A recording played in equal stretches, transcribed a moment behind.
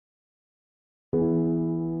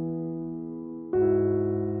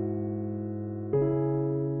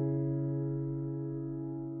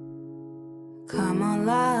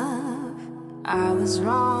I was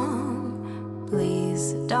wrong.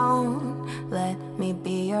 Please don't let me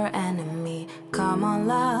be your enemy. Come on,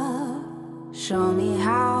 love, show me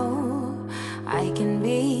how I can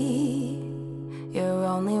be your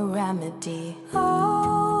only remedy.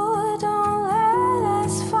 Oh, don't let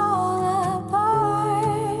us fall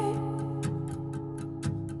apart.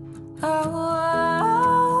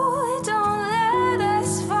 Oh, don't let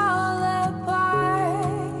us fall apart.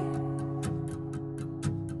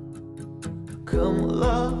 Come on,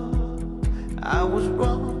 love, I was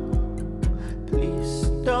wrong. Please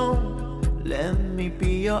don't let me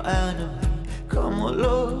be your enemy. Come on,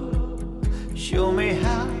 Lord, show me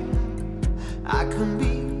how I can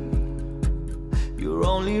be your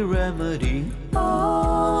only remedy.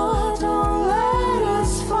 Oh, don't let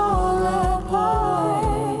us fall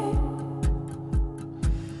apart.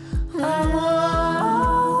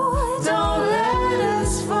 Oh, don't let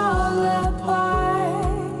us fall apart.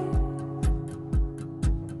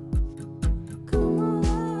 Come on,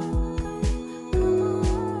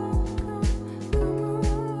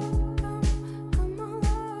 come on,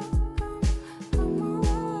 come on,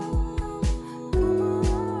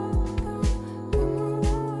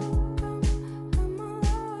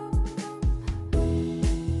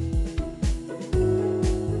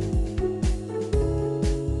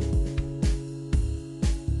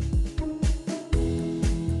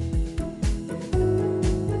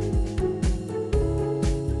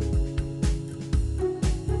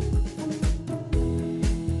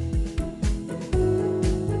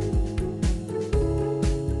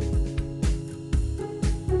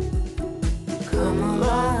 come on,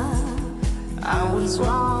 love, I was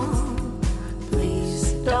wrong.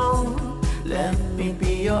 Please don't let me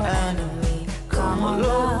be your enemy. Come on,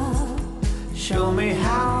 love, show me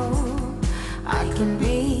how I can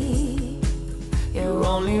be your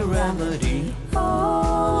only remedy.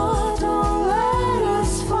 Oh, don't let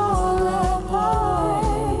us fall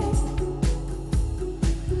apart.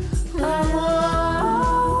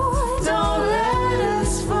 Oh, don't let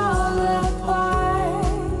us fall apart.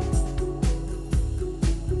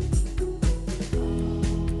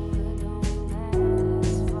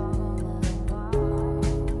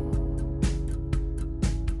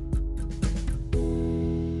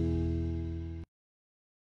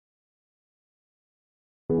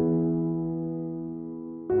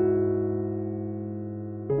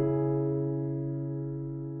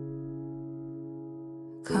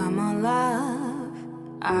 Come on, love,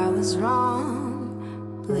 I was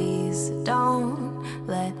wrong. Please don't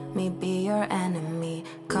let me be your enemy.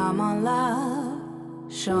 Come on, love,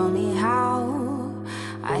 show me how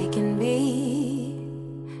I can be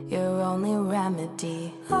your only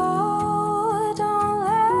remedy. Oh, don't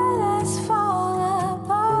let us fall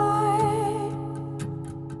apart.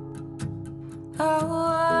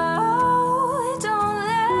 Oh, don't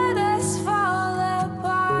let us fall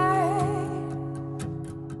apart.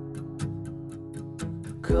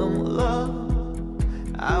 Come on, love,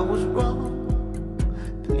 I was wrong.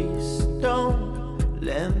 Please don't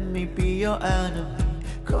let me be your enemy.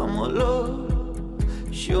 Come on, Lord,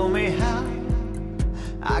 show me how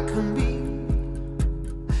I can be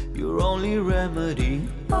your only remedy.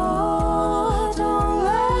 Oh, don't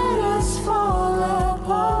let us fall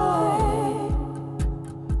apart.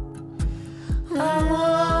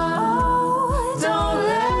 Oh, don't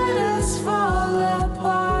let us fall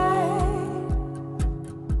apart.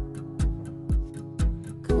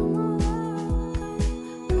 Come on,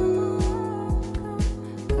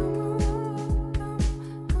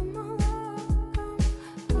 come on,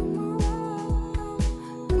 come on,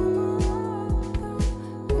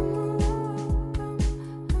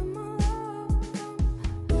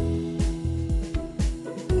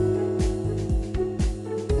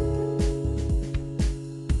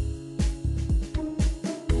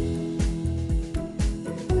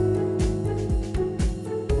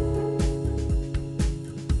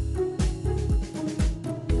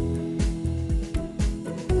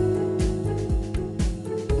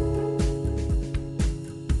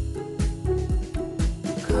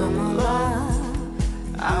 come on,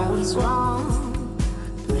 love, I was wrong.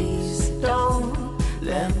 Please don't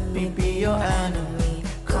let me be your enemy.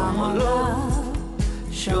 Come on, love,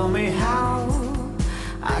 show me how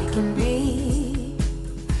I can be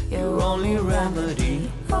your only remedy.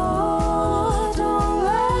 Oh, don't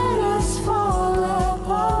let us fall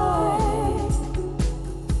apart.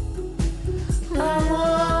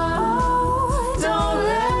 Oh, don't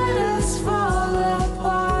let us fall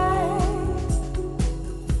apart.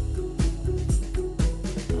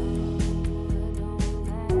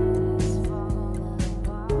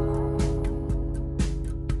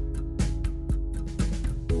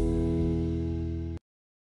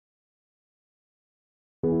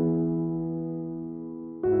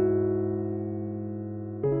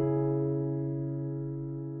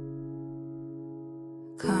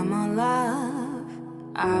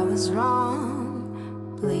 I was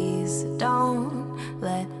wrong. Please don't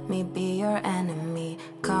let me be your enemy.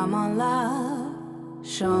 Come on, love,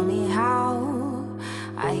 show me how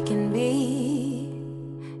I can be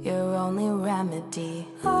your only remedy.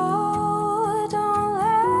 Oh, don't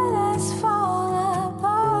let us fall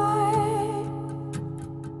apart.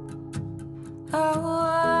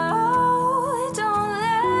 Oh, don't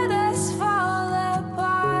let us fall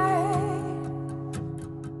apart.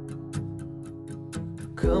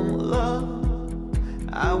 Come on, love,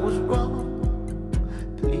 I was wrong.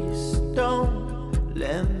 Please don't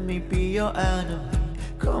let me be your enemy.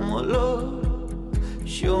 Come on, Lord,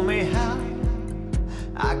 show me how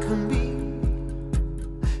I can be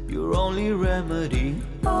your only remedy.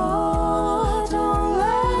 Oh, don't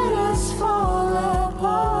let us fall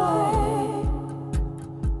apart.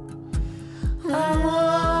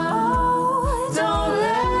 Oh, don't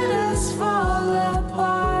let us fall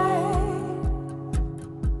apart.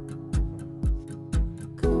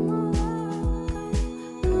 Come on,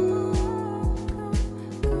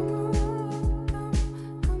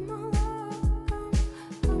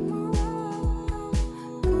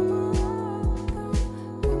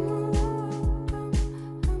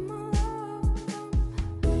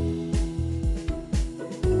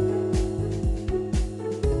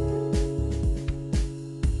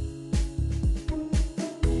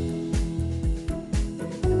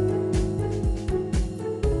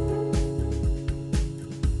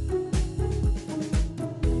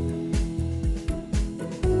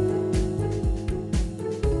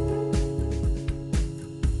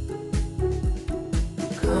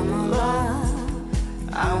 come on,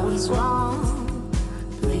 love, I was wrong.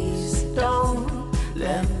 Please don't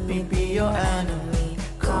Let me be your enemy.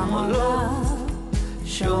 Come on, Lord,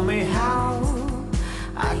 show me how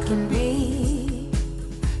I can be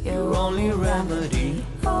your only remedy.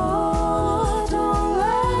 Oh, don't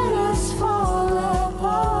let us fall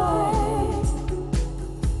apart.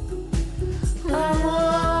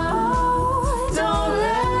 Oh, don't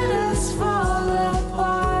let us fall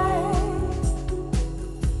apart.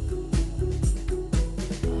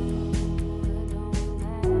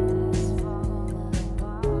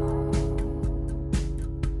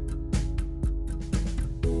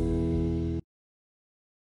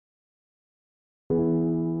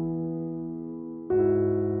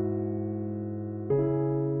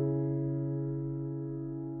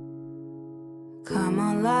 Come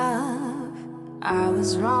on, love, I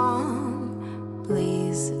was wrong.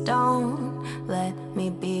 Please don't let me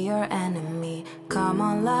be your enemy. Come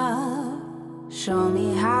on, love, show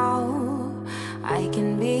me how I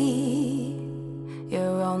can be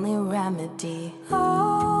your only remedy.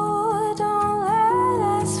 Oh, don't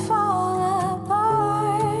let us fall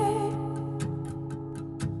apart.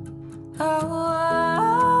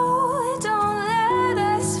 Oh, don't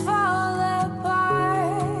let us fall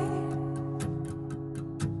apart.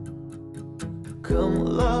 Come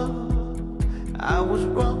on, love, I was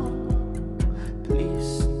wrong.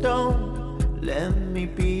 Please don't let me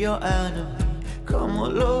be your enemy. Come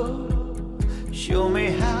on, Lord, show me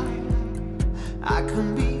how I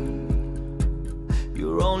can be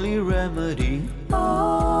your only remedy.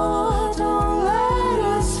 Oh, don't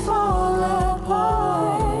let us fall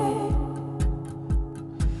apart.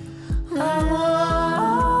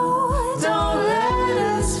 Oh, don't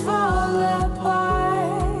let us fall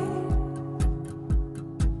apart.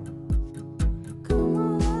 Come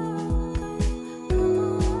on,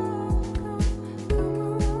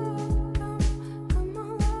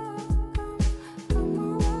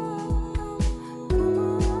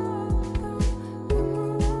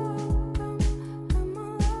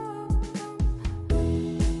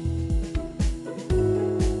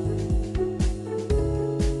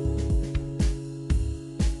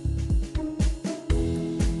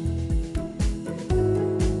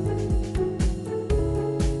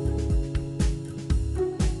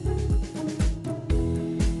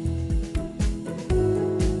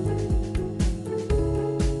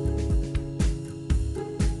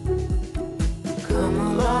 come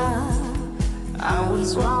on, love, I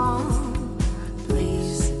was wrong.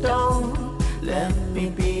 Please don't Let me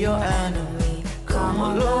be your enemy. Come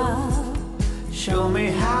on, Lord, show me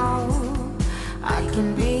how I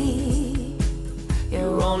can be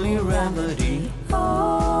your only remedy.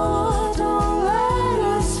 Oh, don't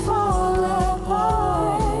let us fall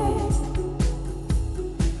apart.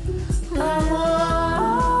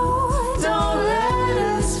 Oh, don't let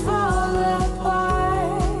us fall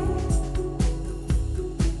apart.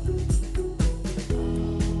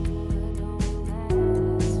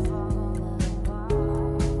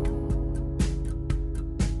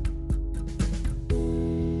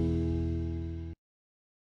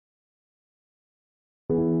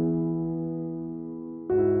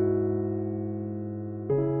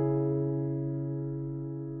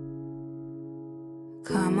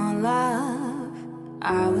 Come on, love,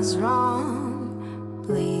 I was wrong.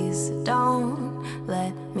 Please don't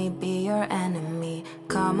let me be your enemy.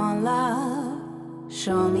 Come on, love,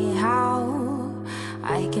 show me how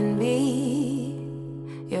I can be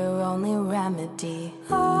your only remedy.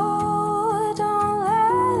 Oh, don't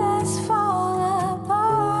let us fall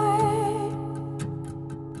apart.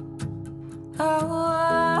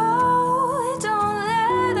 Oh, don't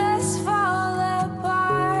let us fall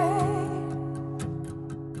apart.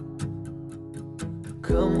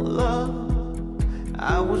 Come on, love,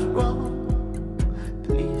 I was wrong.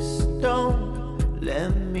 Please don't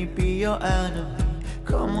let me be your enemy.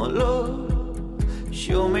 Come on, Lord,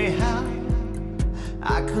 show me how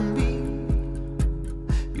I can be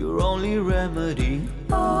your only remedy.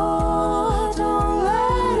 Oh, don't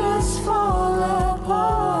let us fall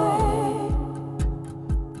apart.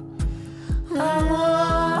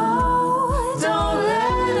 Oh, don't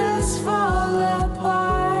let us fall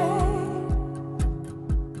apart.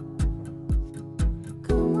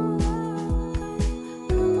 Come on,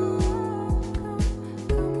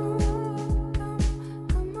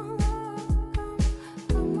 come on,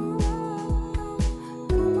 come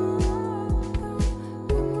on,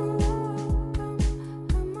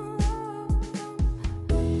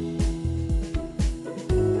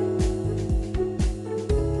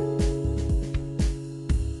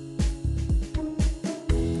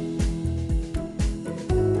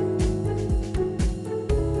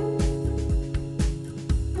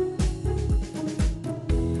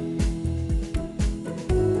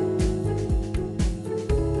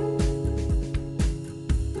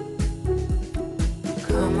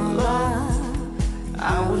 come on, love,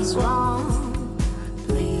 I was wrong.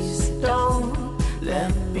 Please don't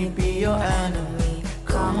let me be your enemy.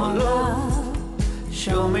 Come on, love,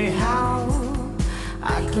 show me how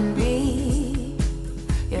I can be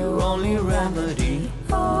your only remedy.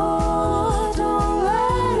 Oh, don't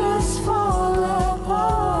let us fall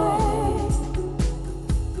apart.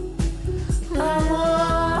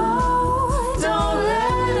 Oh, don't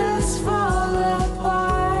let us fall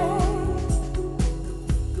apart.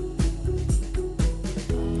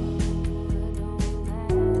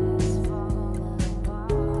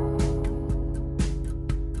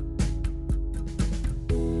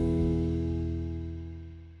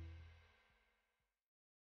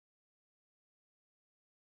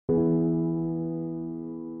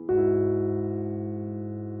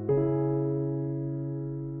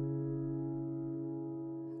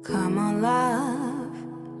 Come on, love,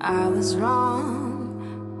 I was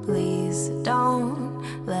wrong. Please don't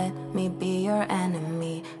let me be your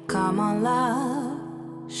enemy. Come on, love,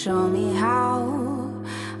 show me how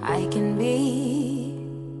I can be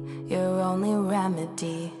your only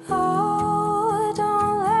remedy. Oh,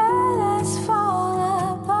 don't let us fall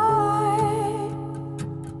apart.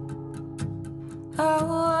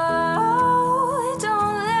 Oh,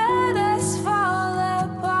 don't let us fall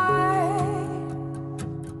apart.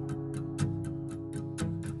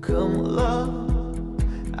 Come on, love,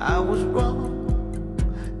 I was wrong.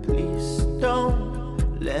 Please don't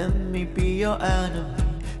let me be your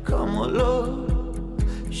enemy. Come on,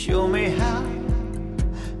 Lord, show me how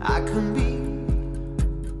I can be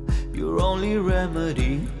your only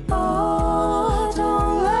remedy. Oh,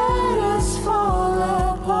 don't let us fall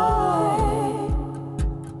apart.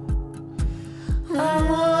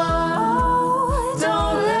 Oh,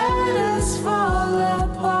 don't let us fall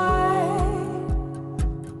apart.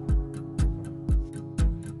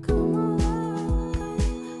 Come on, come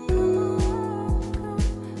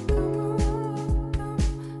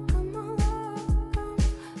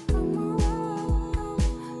on, come on, come on,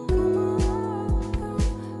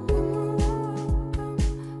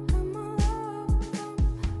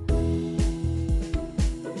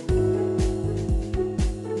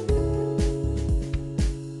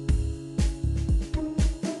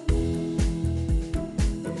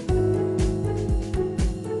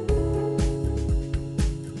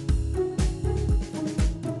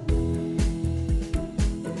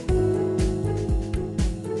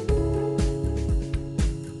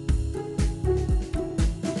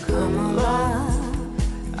 Come on,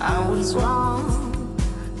 love, I was wrong.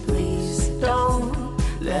 Please don't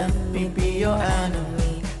let me be your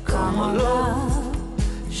enemy. Come on, love,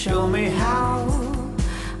 show me how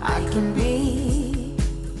I can be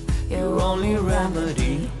your only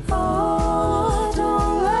remedy. Oh,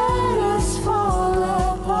 don't let us fall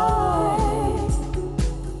apart.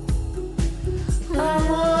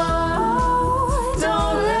 Oh,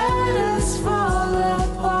 don't let us fall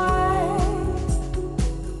apart.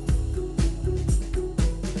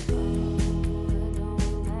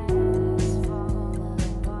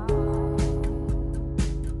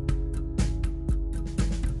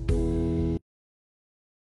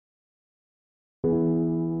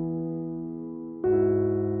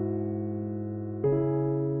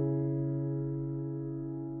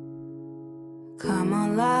 Come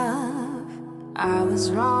on, love, I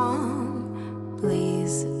was wrong.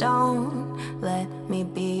 Please don't let me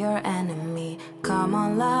be your enemy. Come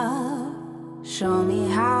on, love, show me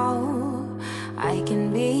how I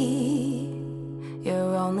can be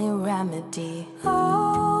your only remedy.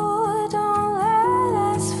 Oh, don't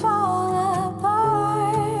let us fall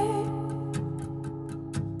apart.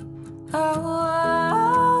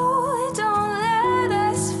 Oh, don't let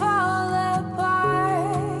us fall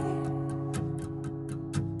apart.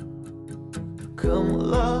 Come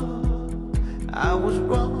on, love, I was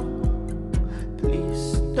wrong.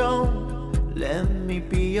 Please don't let me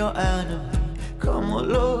be your enemy. Come on,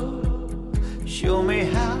 Lord, show me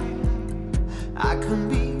how I can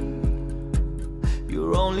be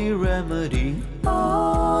your only remedy.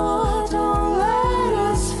 Oh, don't let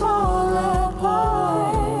us fall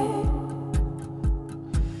apart.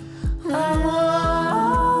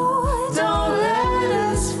 Oh, don't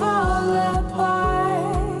let us fall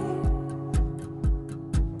apart.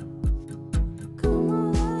 Come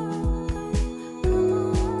on,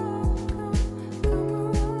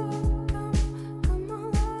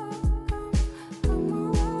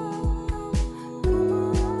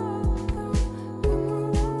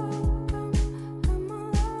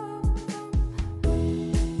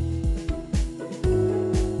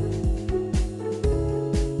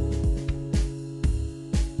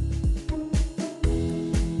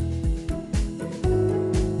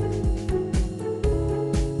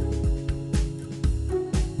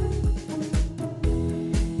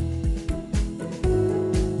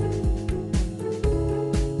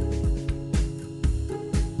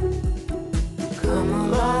 come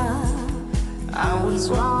on, love, I was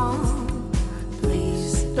wrong.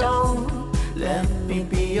 Please don't Let me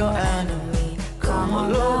be your enemy. Come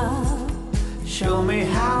on, Lord, show me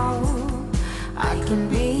how I can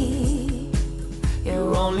be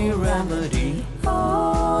your only remedy.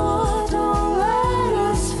 Oh, don't let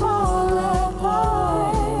us fall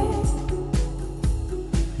apart.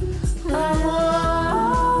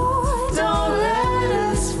 Oh, don't let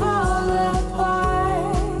us fall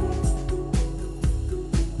apart.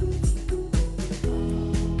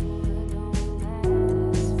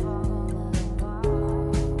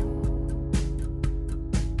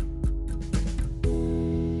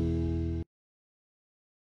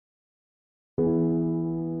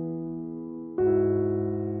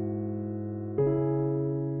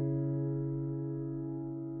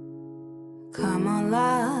 Come on,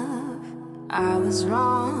 love, I was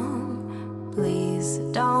wrong. Please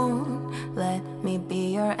don't let me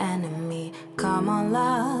be your enemy. Come on,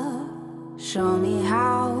 love, show me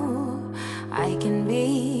how I can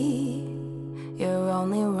be your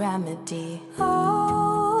only remedy.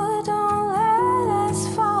 Oh, don't let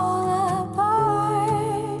us fall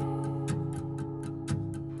apart.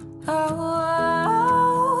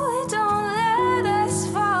 Oh, don't let us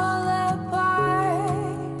fall apart.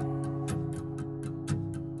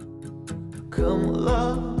 Come on,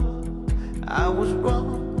 love, I was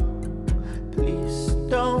wrong. Please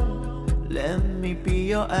don't let me be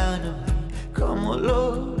your enemy. Come on,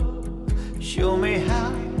 Lord, show me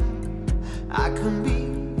how I can be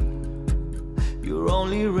your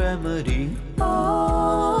only remedy.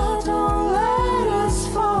 Oh, don't let us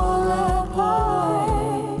fall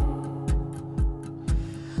apart.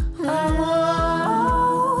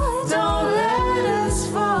 Oh, don't let us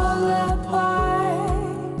fall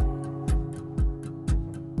apart.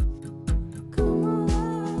 Come on,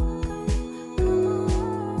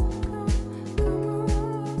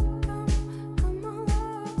 come on,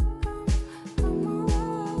 come on,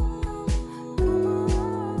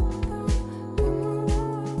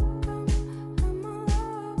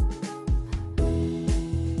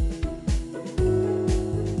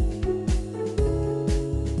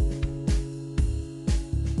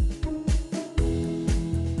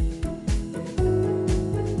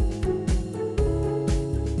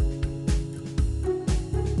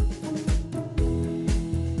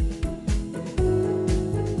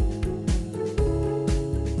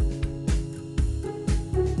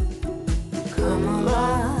 come on,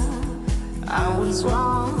 love, I was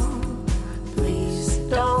wrong. Please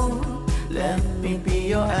don't Let me be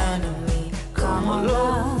your enemy. Come on,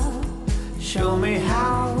 Lord, show me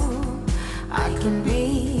how I can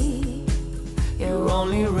be your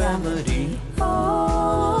only remedy.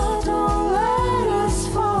 Oh, don't let us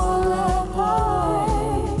fall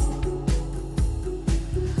apart.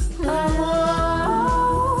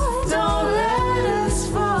 Oh, don't let us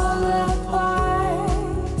fall apart.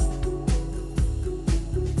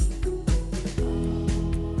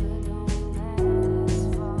 Don't let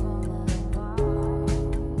us fall apart.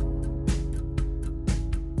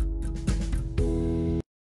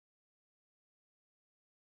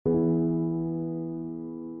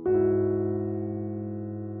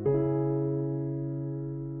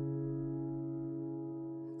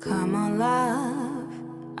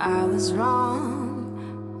 I was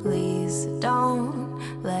wrong. Please don't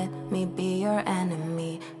let me be your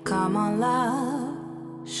enemy. Come on, love,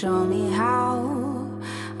 show me how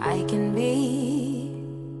I can be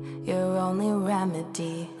your only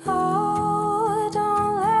remedy. Oh,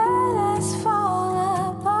 don't let us fall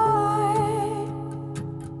apart.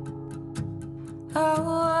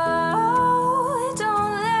 Oh,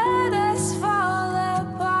 don't let us fall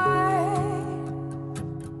apart.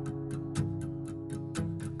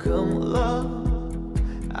 Come on, love,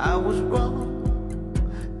 I was wrong.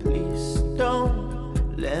 Please don't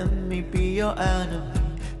let me be your enemy.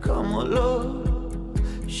 Come on, love,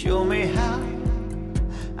 show me how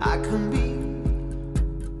I can be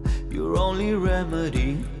your only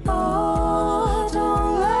remedy. Oh,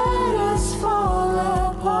 don't let us fall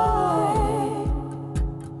apart.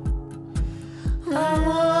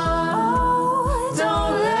 Oh,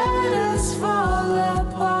 don't let us fall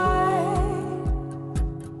apart.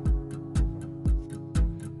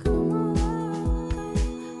 Come on,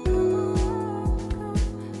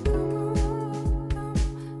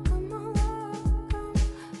 come on,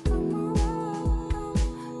 come on,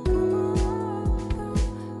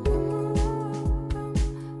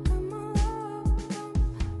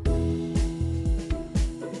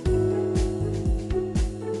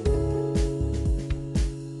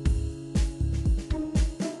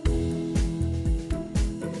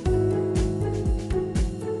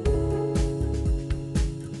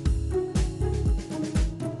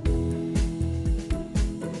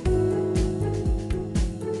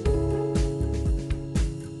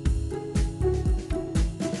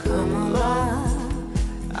 come on,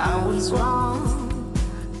 love, I was wrong.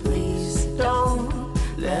 Please don't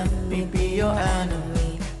let me be your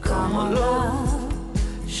enemy. Come on, love,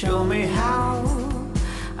 show me how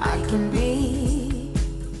I can be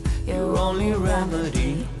your only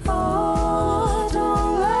remedy. Oh,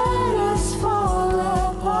 don't let us fall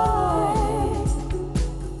apart.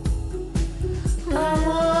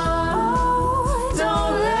 Oh,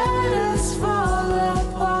 don't let us fall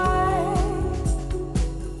apart.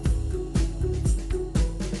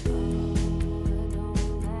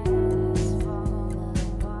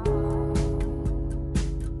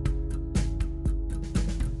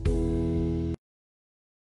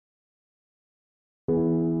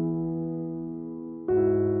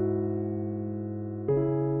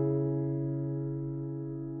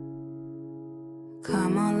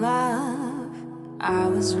 Come on, love, I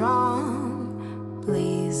was wrong.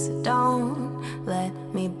 Please don't let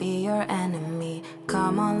me be your enemy.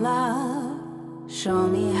 Come on, love, show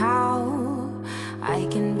me how I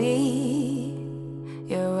can be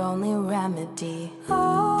your only remedy.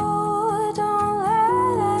 Oh, don't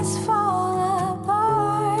let us fall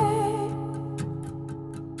apart.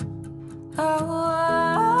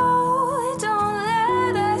 Oh, don't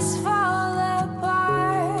let us fall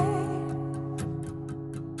apart.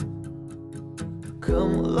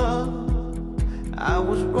 Come on, love, I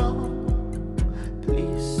was wrong.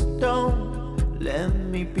 Please don't let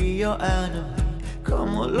me be your enemy.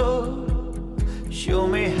 Come on, love, show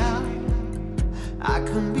me how I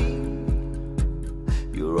can be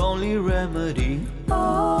your only remedy.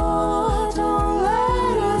 Oh, don't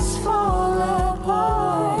let us fall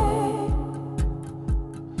apart.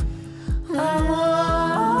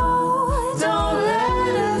 Oh, don't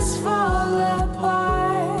let us fall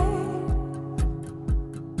apart.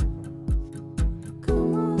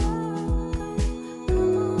 Come on,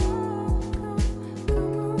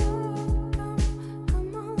 come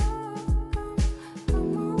on,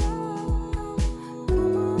 come on,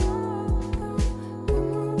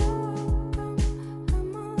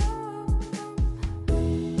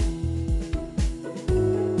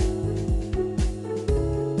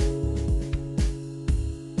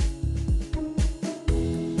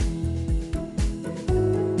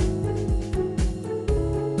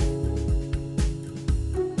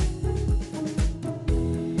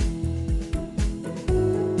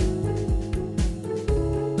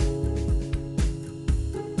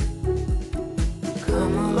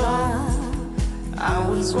 come on, love, I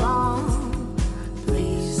was wrong.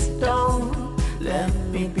 Please don't let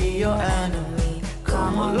me be your enemy.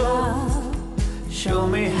 Come on, love, show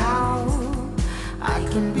me how I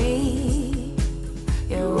can be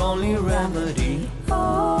your only remedy.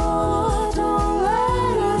 Oh, don't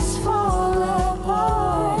let us fall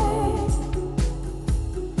apart.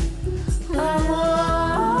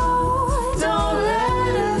 Oh, don't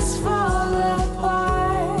let us fall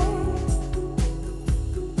apart.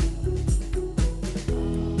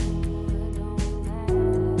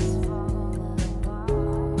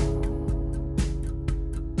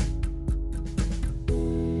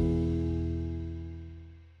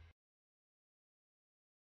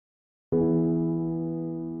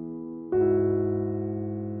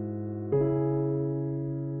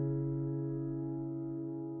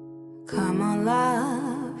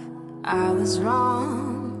 I was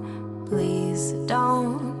wrong. Please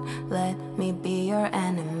don't let me be your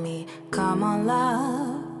enemy. Come on,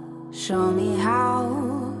 love, show me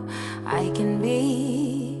how I can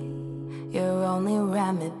be your only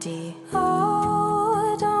remedy.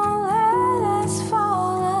 Oh, don't let us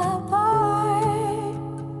fall apart.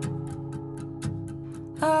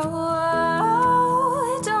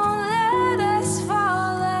 Oh, don't let us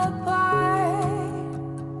fall apart.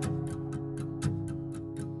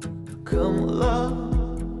 Come on,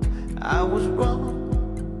 love, I was wrong.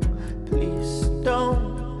 Please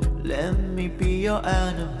don't let me be your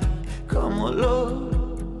enemy. Come on,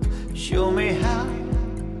 Lord, show me how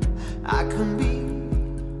I can be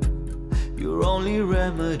your only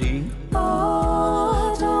remedy.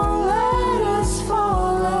 Oh, don't let us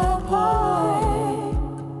fall apart.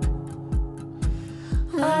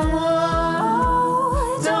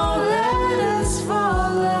 Oh, don't let us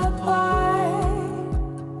fall apart.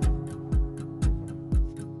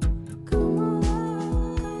 Come on,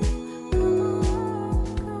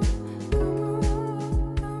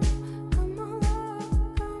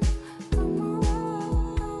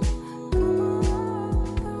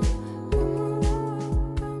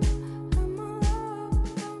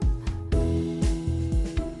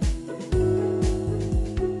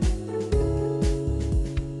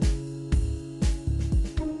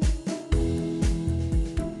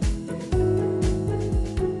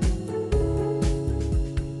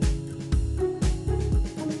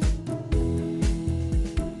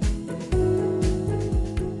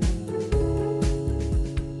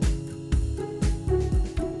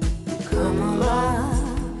 come on,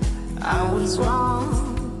 love, I was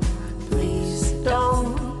wrong. Please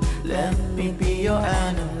don't Let me be your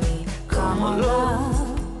enemy. Come on,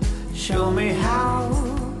 love, show me how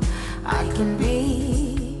I can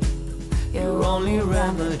be your only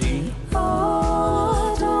remedy.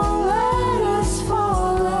 Oh, don't let us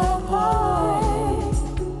fall apart.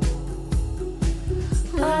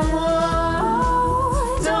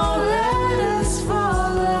 Oh, don't let us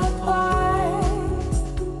fall apart.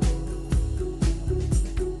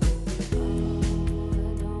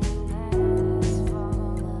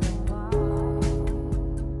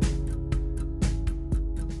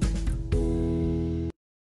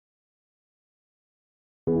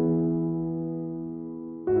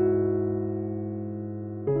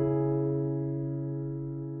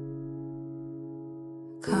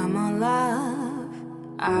 Come on, love,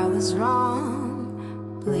 I was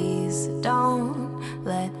wrong. Please don't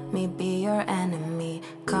let me be your enemy.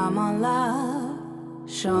 Come on, love,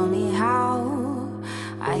 show me how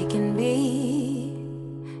I can be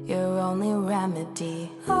your only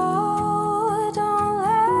remedy. Oh, don't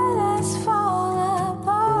let us fall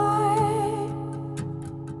apart.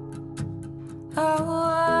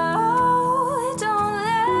 Oh, don't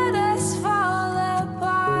let us fall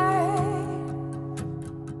apart.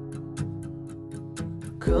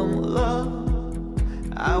 Come on, love,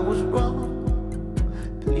 I was wrong.